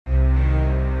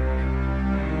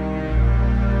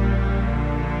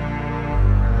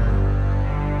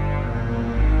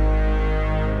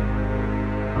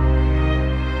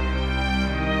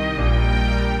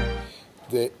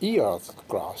the Earth's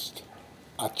crust,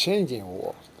 a changing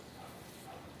world.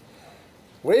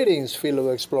 Greetings, fellow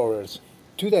explorers.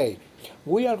 Today,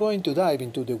 we are going to dive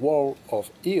into the world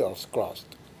of Earth's crust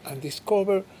and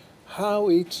discover how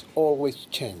it's always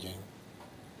changing.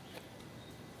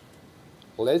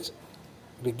 Let's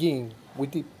begin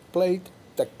with the plate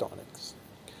tectonics.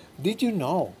 Did you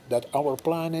know that our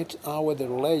planet's outer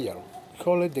layer,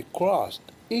 called the crust,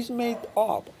 is made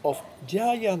up of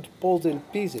giant puzzle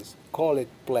pieces called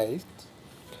plates?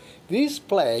 These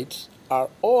plates are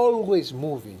always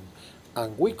moving,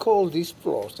 and we call this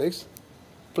process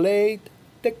plate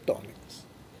tectonics.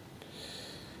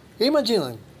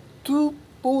 Imagine two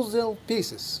puzzle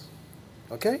pieces,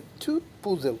 two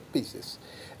puzzle pieces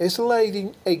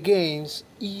sliding against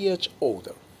each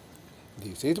other.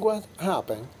 This is what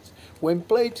happens when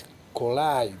plates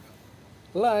collide,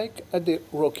 like at the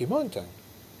Rocky Mountain.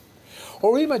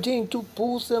 Or imagine two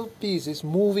puzzle pieces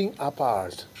moving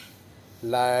apart,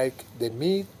 like the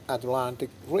mid-Atlantic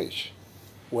ridge,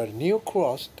 where new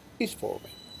crust is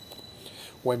forming.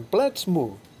 When plates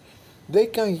move, they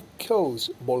can cause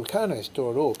volcanoes to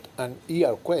erupt and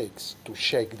earthquakes to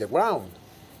shake the ground.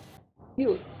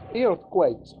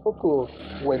 Earthquakes occur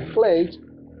when plates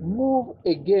move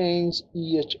against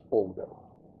each other.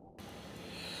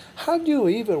 Have you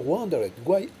ever wondered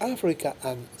why Africa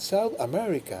and South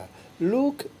America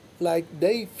look like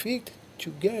they fit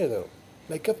together,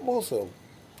 like a puzzle?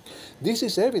 This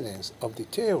is evidence of the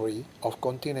theory of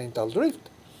continental drift,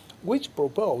 which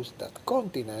proposed that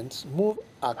continents move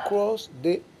across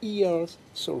the Earth's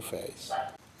surface.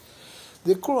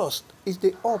 The crust is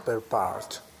the upper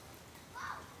part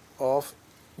of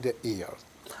the Earth,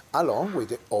 along with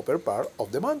the upper part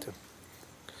of the mantle.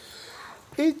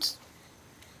 It's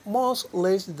much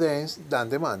less dense than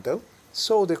the mantle,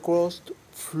 so the crust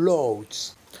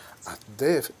floats. As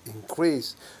depth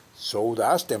increases, so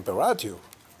does temperature,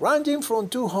 ranging from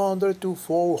 200 to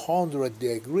 400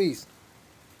 degrees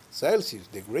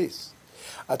Celsius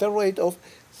at a rate of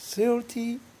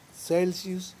 30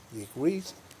 Celsius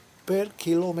degrees per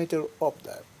kilometer of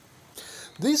depth.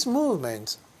 These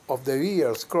movements of the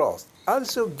Earth's crust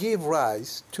also give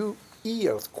rise to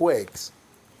earthquakes.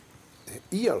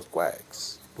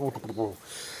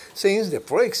 Since the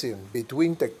friction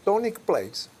between tectonic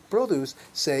plates produce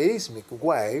seismic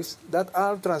waves that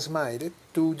are transmitted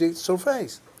to the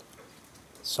surface,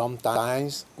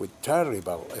 sometimes with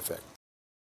terrible effect.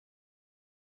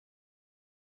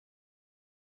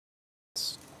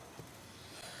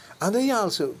 And they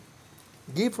also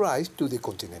give rise to the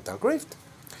continental drift.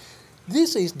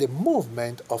 This is the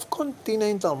movement of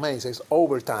continental masses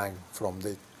over time from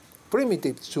the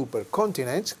primitive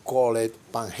supercontinents called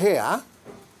Pangea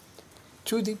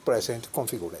to the present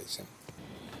configuration.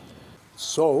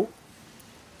 So,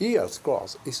 Earth's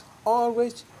crust is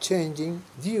always changing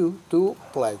due to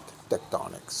plate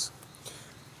tectonics.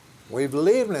 We've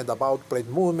learned about plate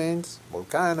movements,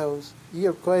 volcanoes,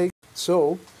 earthquakes,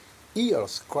 so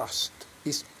Earth's crust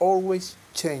is always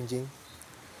changing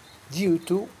due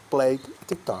to plate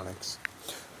tectonics.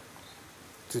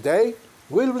 Today,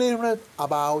 we'll learn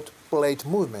about plate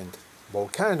movement,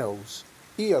 volcanoes,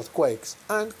 earthquakes,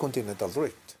 and continental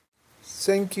drift.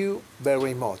 Thank you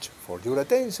very much for your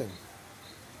attention.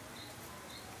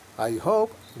 I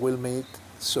hope we'll meet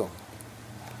soon.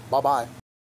 Bye-bye.